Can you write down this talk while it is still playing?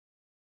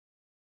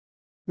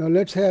Now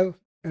let's have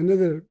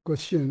another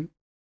question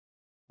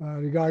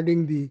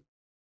regarding the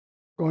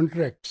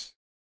contracts,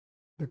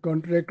 the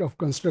contract of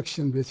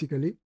construction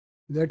basically.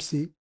 Let's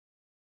see.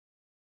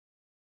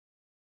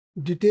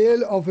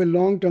 Detail of a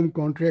long-term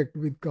contract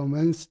with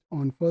commenced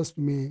on 1st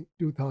May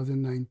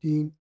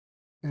 2019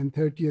 and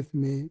 30th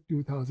May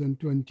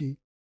 2020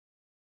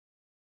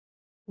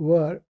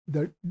 were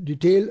the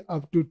detail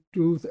up to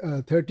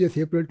 30th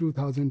April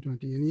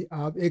 2020, यानी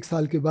आप एक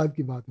साल के बाद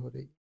की बात हो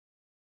रही है.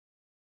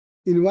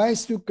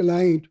 Invoice to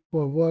client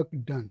for work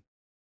done,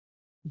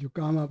 जो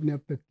काम आपने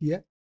अब तक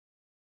किया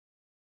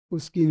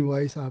उसकी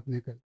इनवॉइस आपने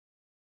कर.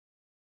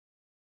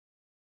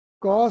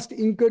 Cost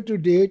incur to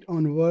date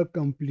on work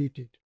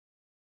completed,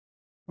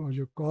 और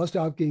जो कॉस्ट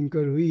आपकी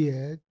इंकर हुई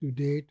है to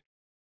date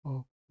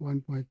of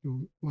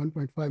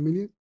 1.5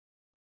 million.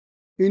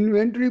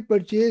 Inventory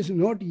purchase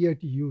not yet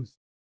use,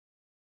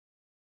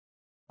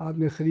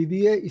 आपने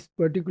ख़रीदी है इस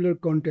पर्टिकुलर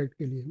कॉन्ट्रैक्ट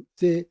के लिए,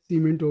 से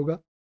सीमेंट होगा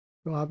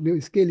तो आपने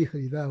इसके लिए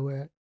ख़रीदा हुआ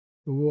है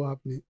तो वो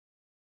आपने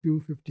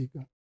 250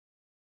 का.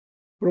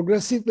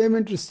 प्रोग्रेसिव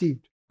पेमेंट रिसीव्ड,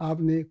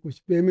 आपने कुछ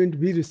पेमेंट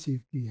भी रिसीव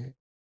की है.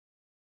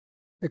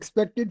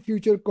 Expected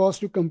future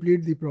cost to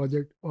complete the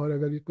project, और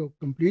अगर इसको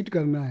कंप्लीट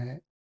करना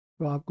है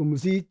तो आपको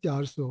मज़ीद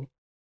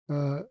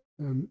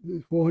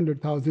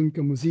 400,000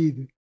 के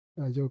मज़ीद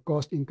जो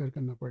कॉस्ट इंकर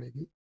करना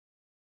पड़ेगी.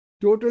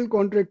 Total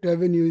contract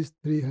revenue is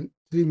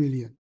 3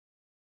 million.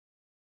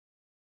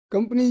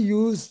 Company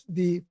use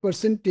the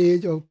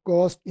percentage of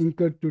cost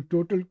incur to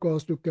total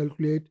cost to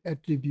calculate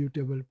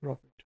attributable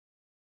profit.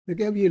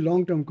 देखिए अब ये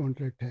लॉन्ग टर्म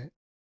कॉन्ट्रैक्ट है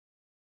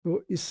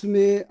तो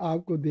इसमें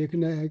आपको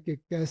देखना है कि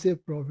कैसे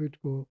प्रॉफिट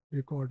को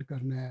रिकॉर्ड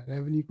करना है,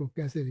 रेवेन्यू को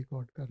कैसे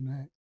रिकॉर्ड करना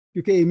है,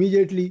 क्योंकि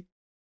इमीडिएटली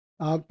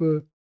आप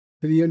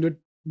 300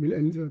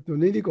 मिलियन तो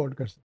नहीं रिकॉर्ड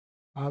कर सकते.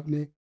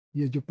 आपने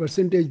ये जो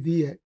परसेंटेज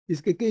दी है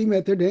इसके कई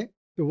मेथड हैं,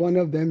 तो one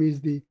of them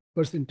is the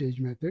percentage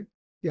method,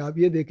 कि आप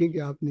ये देखें कि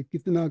आपने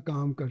कितना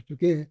काम कर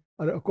चुके हैं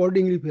और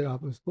अकॉर्डिंगली फिर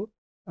आप उसको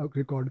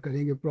रिकॉर्ड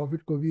करेंगे,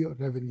 प्रॉफिट को भी और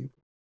रेवेन्यू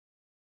को.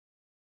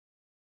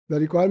 The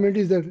requirement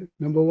is the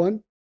number 1,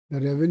 the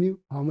revenue,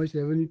 how much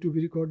revenue to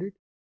be recorded,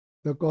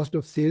 the cost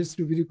of sales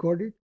to be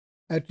recorded,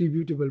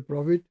 attributable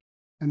profit,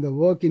 and the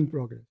work in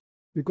progress.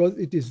 Because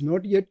it is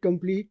not yet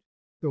complete,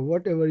 so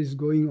whatever is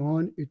going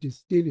on, it is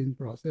still in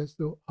process.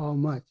 So how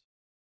much?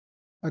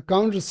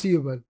 Account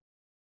receivable.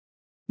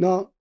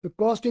 Now, the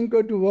cost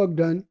incurred to work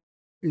done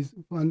is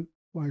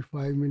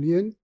 1.5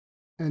 million,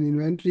 and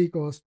inventory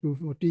cost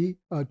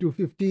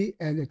 250,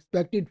 and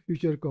expected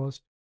future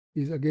cost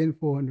is again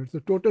 400. So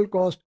total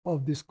cost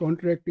of this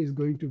contract is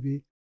going to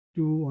be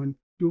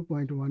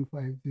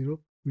 2.150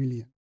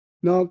 million.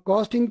 Now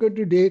cost incurred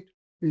to date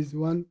is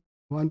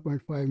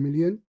 1.5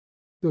 million.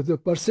 So the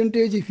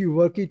percentage, if you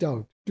work it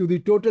out to the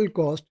total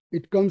cost,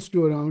 it comes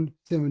to around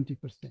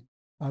 70%.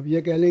 आप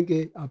ये कह लें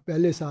कि आप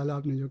पहले साल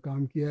आपने जो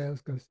काम किया है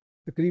उसका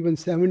तकरीबन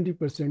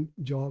 70%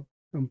 जॉब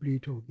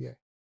कंप्लीट हो गया है.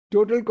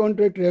 Total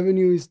contract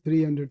revenue is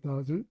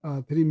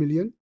 3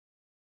 million,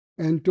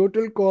 and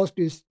total cost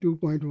is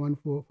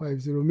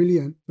 2.1450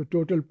 million. So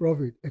total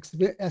profit,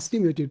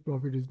 estimated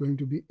profit, is going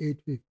to be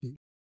 850.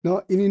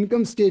 Now in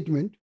income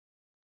statement,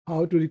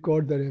 how to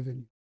record the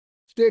revenue?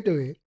 Straight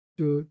away,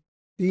 जो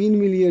 3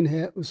 million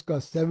है उसका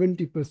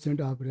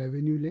 70% आप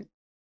revenue लें,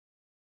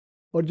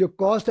 और जो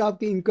cost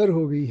आपकी इंकर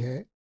हो गई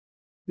है,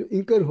 जो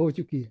इंकर हो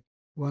चुकी है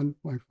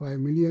 1.5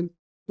 मिलियन,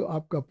 तो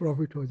आपका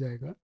प्रॉफिट हो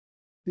जाएगा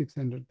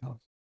 600,000.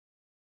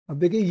 अब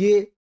देखिए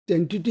ये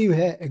टेंटेटिव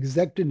है,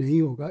 एग्जैक्ट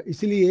नहीं होगा,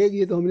 इसलिए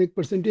ये तो हमने एक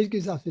परसेंटेज के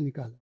हिसाब से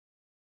निकाला.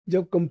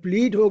 जब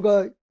कंप्लीट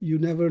होगा you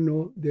never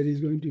know there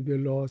is going to be a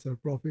loss और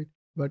profit,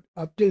 but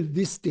up till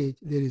this stage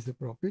there is a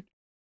profit.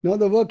 Now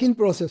the work in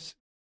process,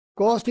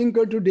 cost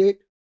incurred to date,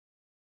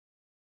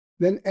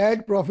 then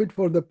add profit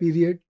for the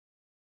period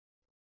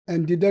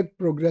and deduct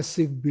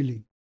progressive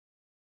billing.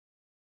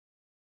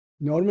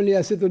 Normally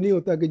ऐसे तो नहीं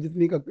होता कि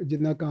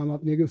जितना काम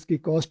आपने कि उसकी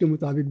कॉस्ट के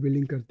मुताबिक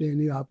बिलिंग करते हैं,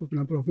 नहीं, आप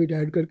अपना प्रॉफिट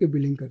ऐड करके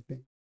बिलिंग करते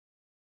हैं.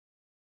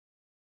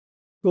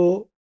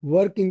 तो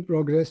work in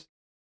progress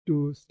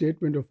two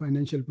statement of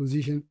financial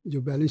position,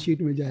 जो बैलेंस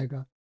शीट में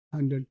जाएगा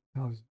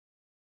 100,000.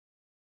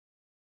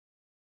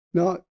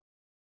 नाउ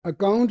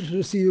अकाउंट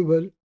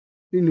रिसीवेबल,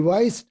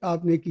 इनवाइस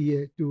आपने की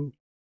है 2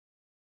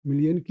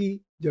 मिलियन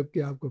की, जबकि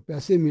आपको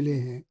पैसे मिले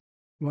हैं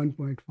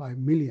 1.5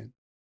 million.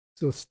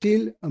 So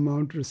still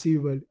amount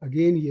receivable,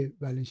 again ये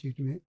बैलेंस शीट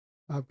में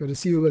आपका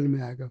रिसीवेबल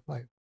में आएगा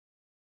 5.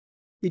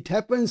 इट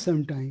हैपन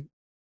समटाइम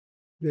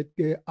दैट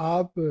कि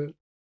आप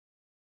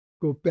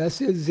को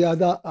पैसे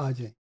ज़्यादा आ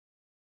जाए,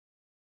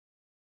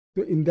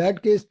 तो इन दैट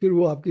केस फिर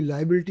वो आपकी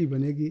लाइबिलिटी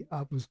बनेगी,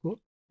 आप उसको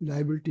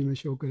लाइबिलिटी में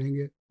शो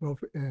करेंगे,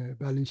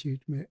 बैलेंस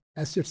शीट में,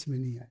 एसेट्स में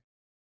नहीं आए.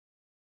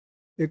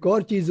 एक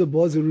और चीज़ जो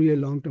बहुत ज़रूरी है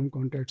लॉन्ग टर्म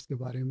कॉन्ट्रैक्ट्स के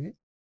बारे में,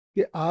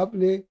 कि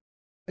आपने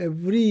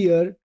एवरी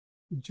ईयर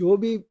जो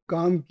भी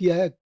काम किया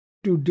है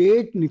टू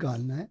डेट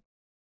निकालना है,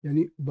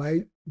 यानी बाय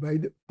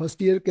द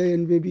फर्स्ट ईयर के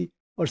एंड में भी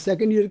और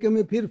सेकेंड ईयर के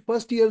में, फिर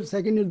फर्स्ट ईयर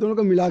सेकेंड ईयर दोनों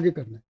का मिला के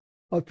करना है,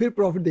 और फिर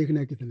प्रॉफिट देखना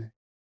है कितना है,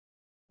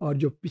 और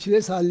जो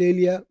पिछले साल ले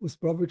लिया उस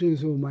प्रॉफिट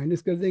से वो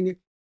माइनस कर देंगे,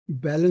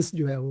 बैलेंस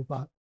जो है वो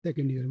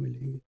second year में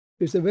लेंगे.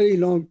 It's a very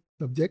long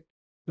subject,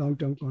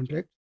 long-term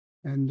contract,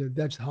 and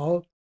that's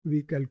how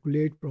we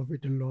calculate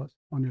profit and loss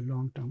on a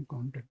long-term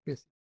contract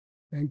basis.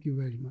 Thank you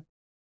very much.